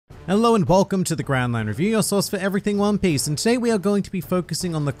Hello and welcome to the GrandLineReview, your source for everything One Piece, and today we are going to be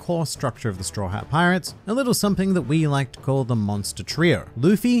focusing on the core structure of the Straw Hat Pirates, a little something that we like to call the Monster Trio.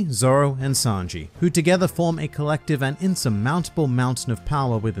 Luffy, Zoro, and Sanji, who together form a collective and insurmountable mountain of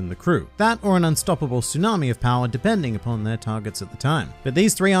power within the crew. That or an unstoppable tsunami of power depending upon their targets at the time. But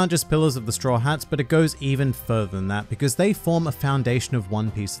these three aren't just pillars of the Straw Hats, but it goes even further than that because they form a foundation of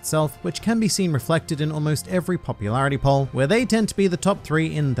One Piece itself, which can be seen reflected in almost every popularity poll, where they tend to be the top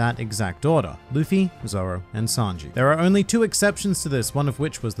three in that exact order: Luffy, Zoro, and Sanji. There are only two exceptions to this, one of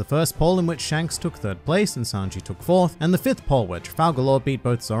which was the first poll in which Shanks took third place and Sanji took fourth, and the fifth poll where Trafalgar Law beat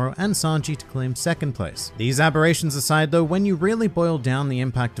both Zoro and Sanji to claim second place. These aberrations aside though, when you really boil down the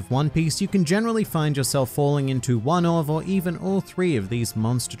impact of One Piece, you can generally find yourself falling into one of or even all three of these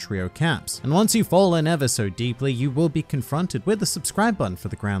Monster Trio camps. And once you fall in ever so deeply, you will be confronted with the subscribe button for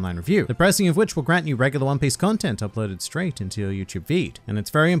the GrandLineReview, the pressing of which will grant you regular One Piece content uploaded straight into your YouTube feed. And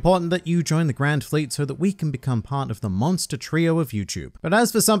it's very important that you join the Grand Fleet so that we can become part of the Monster Trio of YouTube. But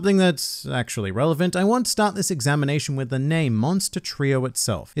as for something that's actually relevant, I want to start this examination with the name Monster Trio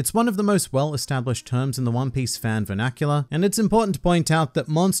itself. It's one of the most well-established terms in the One Piece fan vernacular, and it's important to point out that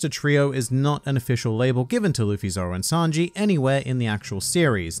Monster Trio is not an official label given to Luffy, Zoro, and Sanji anywhere in the actual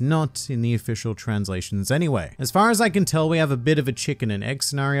series, not in the official translations anyway. As far as I can tell, we have a bit of a chicken and egg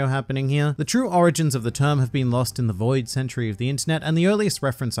scenario happening here. The true origins of the term have been lost in the void century of the internet, and the earliest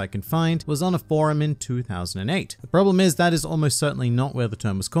reference I can find was on a forum in 2008. The problem is that is almost certainly not where the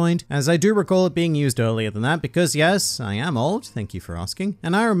term was coined, as I do recall it being used earlier than that because yes, I am old, thank you for asking,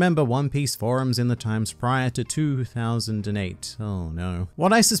 and I remember One Piece forums in the times prior to 2008. Oh no.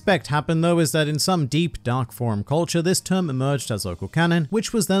 What I suspect happened though is that in some deep dark forum culture, this term emerged as local canon,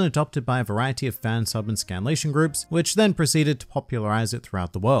 which was then adopted by a variety of fan sub and scanlation groups, which then proceeded to popularize it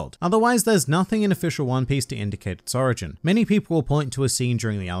throughout the world. Otherwise, there's nothing in official One Piece to indicate its origin. Many people will point to a scene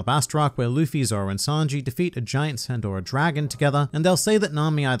during the Alabasta arc where Luffy, Zoro, and Sanji defeat a giant sand or a dragon together, and they'll say that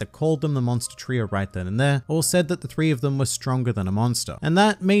Nami either called them the Monster Trio right then and there, or said that the three of them were stronger than a monster. And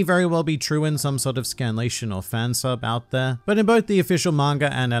that may very well be true in some sort of scanlation or fan sub out there, but in both the official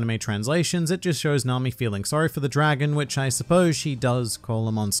manga and anime translations, it just shows Nami feeling sorry for the dragon, which I suppose she does call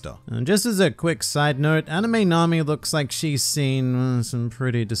a monster. And just as a quick side note, anime Nami looks like she's seen some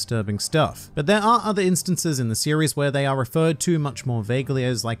pretty disturbing stuff. But there are other instances in the series where they are referred to much more vaguely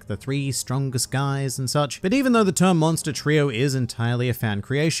as like the three strongest guys and such. But even though the term Monster Trio is entirely a fan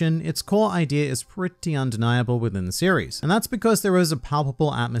creation, its core idea is pretty undeniable within the series. And that's because there is a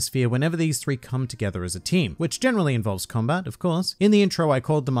palpable atmosphere whenever these three come together as a team, which generally involves combat, of course. In the intro, I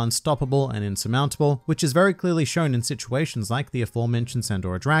called them unstoppable and insurmountable, which is very clearly shown in situations like the aforementioned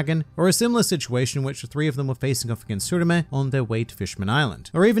Sandora Dragon, or a similar situation in which the three of them were facing off against Surame on their way to Fishman Island.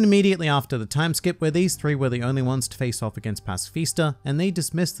 Or even immediately after the time skip where these three were the only ones to face off against Pacifista, and they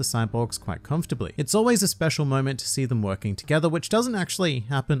dismissed the cyborgs quite comfortably. It's always a special moment to see them working together, which doesn't actually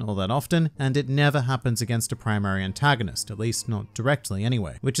happen all that often, and it never happens against a primary antagonist, at least not directly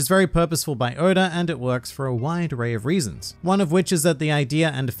anyway, which is very purposeful by Oda, and it works for a wide array of reasons. One of which is that the idea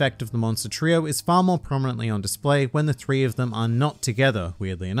and effect of the Monster Trio is far more prominently on display when the three of them are not together,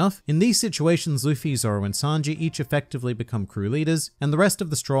 weirdly enough. In these situations, Luffy, Zoro, and Sanji each effectively become crew leaders, and the rest of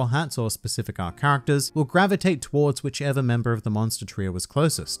the Straw Hats or specific arc characters will gravitate towards whichever member of the Monster Trio was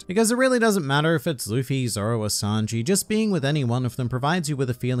closest. Because it really doesn't matter if it's Luffy, Zoro, or Sanji, just being with any one of them provides you with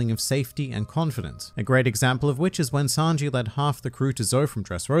a feeling of safety and confidence. A great example of which is when Sanji led half the crew to Zou from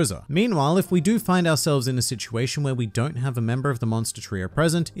Dressrosa. Meanwhile, if we do find ourselves in a situation where we don't have a member of the Monster Trio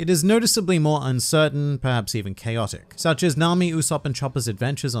present, it is noticeably more uncertain, perhaps even chaotic, such as Nami, Usopp, and Chopper's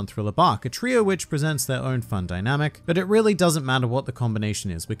adventures on Thriller Bark, a trio which presents their own fun dynamic, but it really doesn't matter what the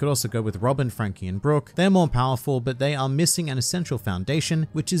combination is. We could also go with Robin, Frankie, and Brook. They're more powerful, but they are missing an essential foundation,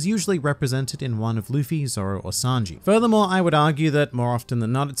 which is usually represented in one of Luffy, Zoro, or Sanji. Furthermore, I would argue that more often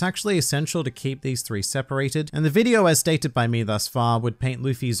than not, it's actually essential to keep these three separated, and the video as stated by me thus far would paint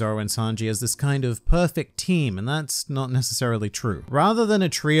Luffy, Zoro, and Sanji as this kind of perfect team, and that's not necessarily true. Rather than a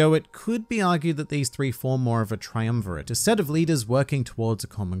trio, it could be argued that these three form more of a triumvirate, a set of leaders working towards a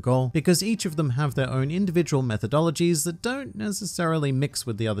common goal, because each of them have their own individual methodologies that don't necessarily mix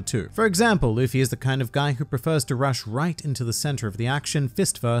with the other two. For example, Luffy is the kind of guy who prefers to rush right into the center of the action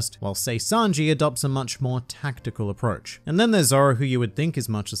fist first, while say Sanji adopts a much more tactical approach. And then there's Zoro, who you would think is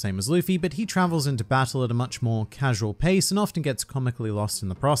much the same as Luffy, but he travels into battle at a much more casual pace and often gets comically lost in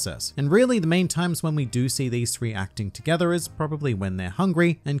the process. And really the main times when we do see these three acting together is probably when they're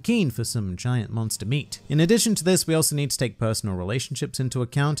hungry and keen for some giant monster meat. In addition to this, we also need to take personal relationships into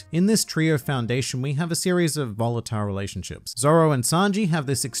account. In this trio foundation, we have a series of volatile relationships. Zoro and Sanji have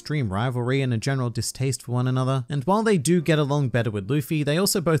this extreme rivalry and a general distaste for one another, and while they do get along better with Luffy, Luffy, they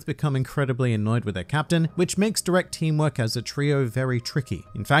also both become incredibly annoyed with their captain, which makes direct teamwork as a trio very tricky.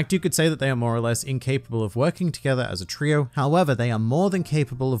 In fact, you could say that they are more or less incapable of working together as a trio. However, they are more than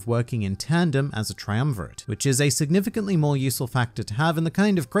capable of working in tandem as a triumvirate, which is a significantly more useful factor to have in the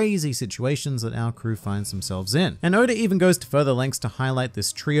kind of crazy situations that our crew finds themselves in. And Oda even goes to further lengths to highlight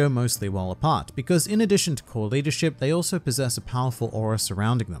this trio mostly while apart, because in addition to core leadership, they also possess a powerful aura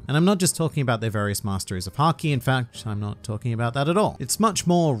surrounding them. And I'm not just talking about their various masteries of Haki, in fact, I'm not talking about that at all. It's much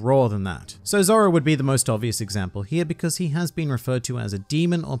more raw than that. So Zoro would be the most obvious example here because he has been referred to as a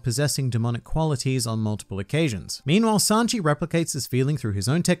demon or possessing demonic qualities on multiple occasions. Meanwhile, Sanji replicates this feeling through his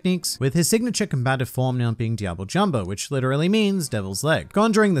own techniques, with his signature combative form now being Diablo Jumbo, which literally means devil's leg,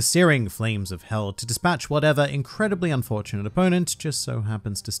 conjuring the searing flames of hell to dispatch whatever incredibly unfortunate opponent just so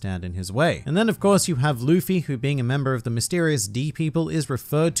happens to stand in his way. And then of course you have Luffy, who being a member of the mysterious D people is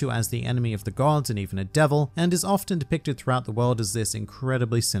referred to as the enemy of the gods and even a devil, and is often depicted throughout the world as this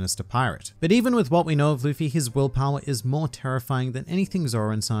incredibly sinister pirate. But even with what we know of Luffy, his willpower is more terrifying than anything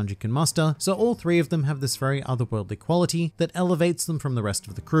Zoro and Sanji can muster, so all three of them have this very otherworldly quality that elevates them from the rest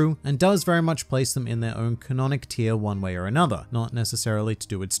of the crew and does very much place them in their own canonic tier one way or another, not necessarily to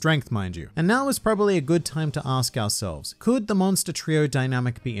do with strength, mind you. And now is probably a good time to ask ourselves, could the monster trio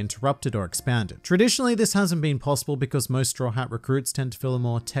dynamic be interrupted or expanded? Traditionally, this hasn't been possible because most Straw Hat recruits tend to fill a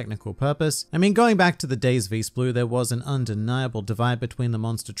more technical purpose. I mean, going back to the days of East Blue, there was an undeniable divide between the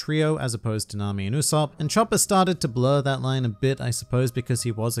monster trio as opposed to Nami and Usopp, and Chopper started to blur that line a bit, I suppose, because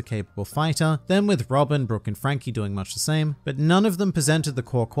he was a capable fighter, then with Robin, Brook, and Frankie doing much the same, but none of them presented the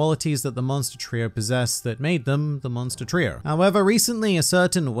core qualities that the monster trio possessed that made them the monster trio. However, recently a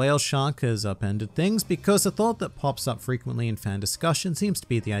certain whale shark has upended things because a thought that pops up frequently in fan discussion seems to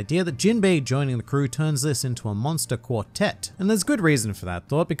be the idea that Jinbei joining the crew turns this into a monster quartet. And there's good reason for that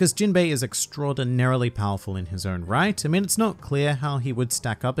thought, because Jinbei is extraordinarily powerful in his own right. I mean, it's not clear how he would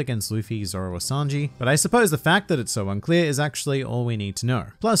stack up against Luffy, Zoro, or Sanji, but I suppose the fact that it's so unclear is actually all we need to know.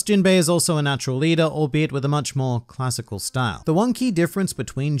 Plus, Jinbei is also a natural leader, albeit with a much more classical style. The one key difference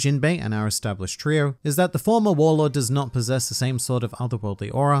between Jinbei and our established trio is that the former warlord does not possess the same sort of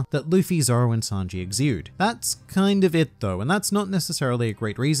otherworldly aura that Luffy, Zoro, and Sanji exude. That's kind of it though, and that's not necessarily a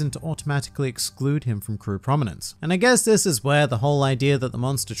great reason to automatically exclude him from crew prominence. And I guess this is where the whole idea that the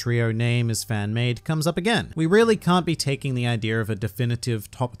monster trio name is fan-made comes up again. We really can't be taking the idea of a definitive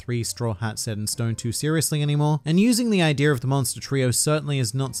top 3 Straw Hat set in stone too seriously anymore, and using the idea of the monster trio certainly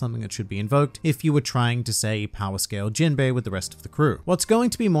is not something that should be invoked if you were trying to say power scale Jinbei with the rest of the crew. What's going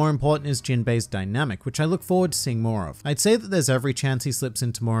to be more important is Jinbei's dynamic, which I look forward to seeing more of. I'd say that there's every chance he slips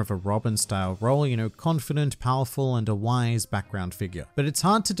into more of a Robin style role, you know, confident, powerful, and a wise background figure. But it's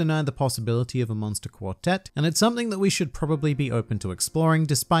hard to deny the possibility of a monster quartet, and it's something that we should probably be open to exploring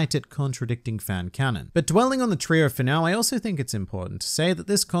despite it contradicting fan canon. But dwelling on the trio for now, I also think it's important to say that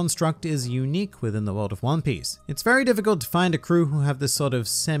this construct is unique within the world of One Piece. It's very difficult to find a crew who have this sort of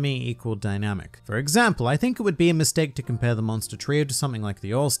semi-equal dynamic. For example, I think it would be a mistake to compare the monster trio to something like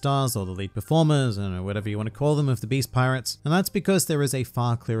the All-Stars or the lead performers, I don't know, whatever you want to call them, of the Beast Pirates, and that's because there is a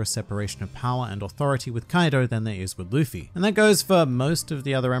far clearer separation of power and authority with Kaido than there is with Luffy. And that goes for most of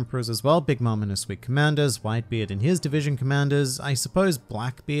the other emperors as well. Big Mom and his sweet commanders, Whitebeard and his division commanders. I suppose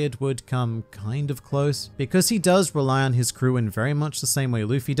Blackbeard would come kind of close, because he does rely on his crew in very much the same way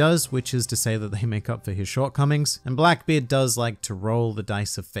Luffy does, which is to say that they make up for his shortcomings, and Blackbeard does like to roll the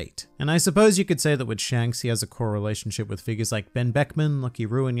dice of fate. And I suppose you could say that with Shanks he has a core relationship with figures like Ben Beckman, Lucky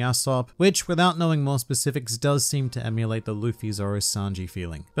Roo, and Yasop, which without knowing more specifics does seem to emulate the Luffy, Zoro, Sanji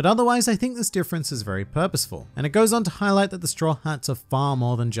feeling. But otherwise I think this difference is very purposeful, and it goes on to highlight that the Straw Hats are far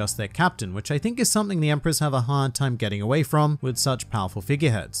more than just their captain, which I think is something the Emperors have a hard time getting away from with such powerful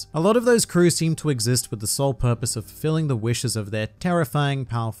figureheads. A lot of those crews seem to exist with the sole purpose of fulfilling the wishes of their terrifying,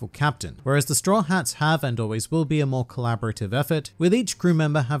 powerful captain, whereas the Straw Hats have and always will be a more collaborative effort, with each crew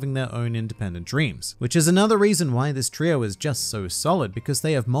member having their own independent dreams, which is another reason why this trio is just so solid, because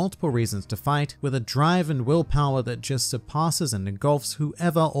they have multiple reasons to fight with a drive and willpower that just surpasses and engulfs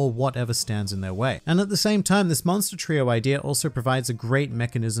whoever or whatever stands in their way. And at the same time, this monster trio idea also provides a great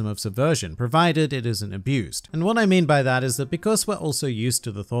mechanism of subversion, provided it isn't abused. And what I mean by that is that because we're also used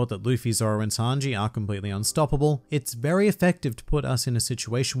to the thought that Luffy, Zoro, and Sanji are completely unstoppable, it's very effective to put us in a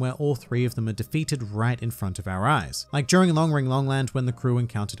situation where all three of them are defeated right in front of our eyes. Like during Long Ring Longland when the crew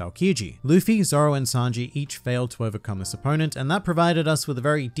encountered Aokiji. Luffy, Zoro, and Sanji each failed to overcome this opponent, and that provided us with a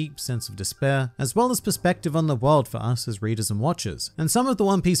very deep sense of despair, as well as perspective on the world for us as readers and watchers. And some of the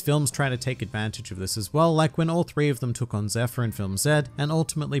One Piece films try to take advantage of this as well, like when all three of them took on Zephyr in film Z and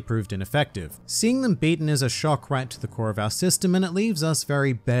ultimately proved ineffective. Seeing them beaten is a shock right to the core of our system, and it leaves us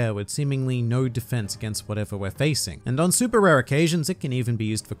very bare with seemingly no defense against whatever we're facing. And on super rare occasions, it can even be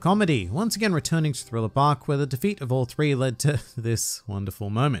used for comedy, once again returning to Thriller Bark, where the defeat of all three led to this wonderful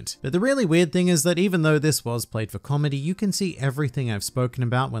moment. But the really weird thing is that even though this was played for comedy, you can see everything I've spoken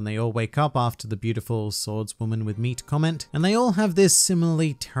about when they all wake up after the beautiful swordswoman with meat comment, and they all have this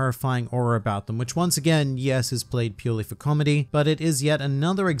similarly terrifying aura about them, which once again, yes, is played purely for comedy, but it is yet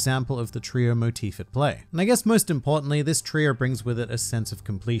another example of the trio motif at play. And I guess most importantly, this trio brings with it a sense of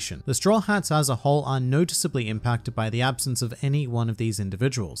completion. The Straw Hats as a whole are noticeably impacted by the absence of any one of these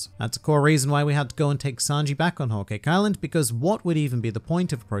individuals. That's a core reason why we had to go and take Sanji back on Whole Cake Island, because what would even be the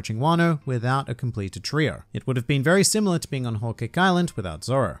point of approaching Wano without a completed trio? It would have been very similar to being on Whole Cake Island without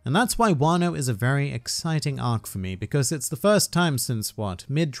Zoro. And that's why Wano is a very exciting arc for me, because it's the first time since, what,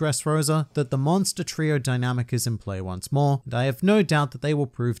 mid-Dressrosa, that the monster trio dynamic is in play once more, and I have no doubt that they will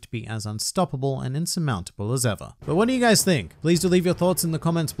prove to be as unstoppable and insurmountable as ever. But what do you guys think? Please do leave your thoughts in the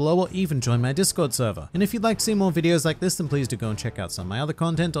comments below, or even join my Discord server. And if you'd like to see more videos like this, then please do go and check out some of my other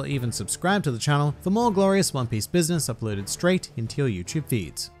content, or even subscribe to the channel for more glorious One Piece business uploaded straight into your YouTube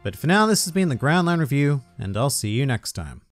feeds. But for now, this has been the GrandLineReview, and I'll see you next time.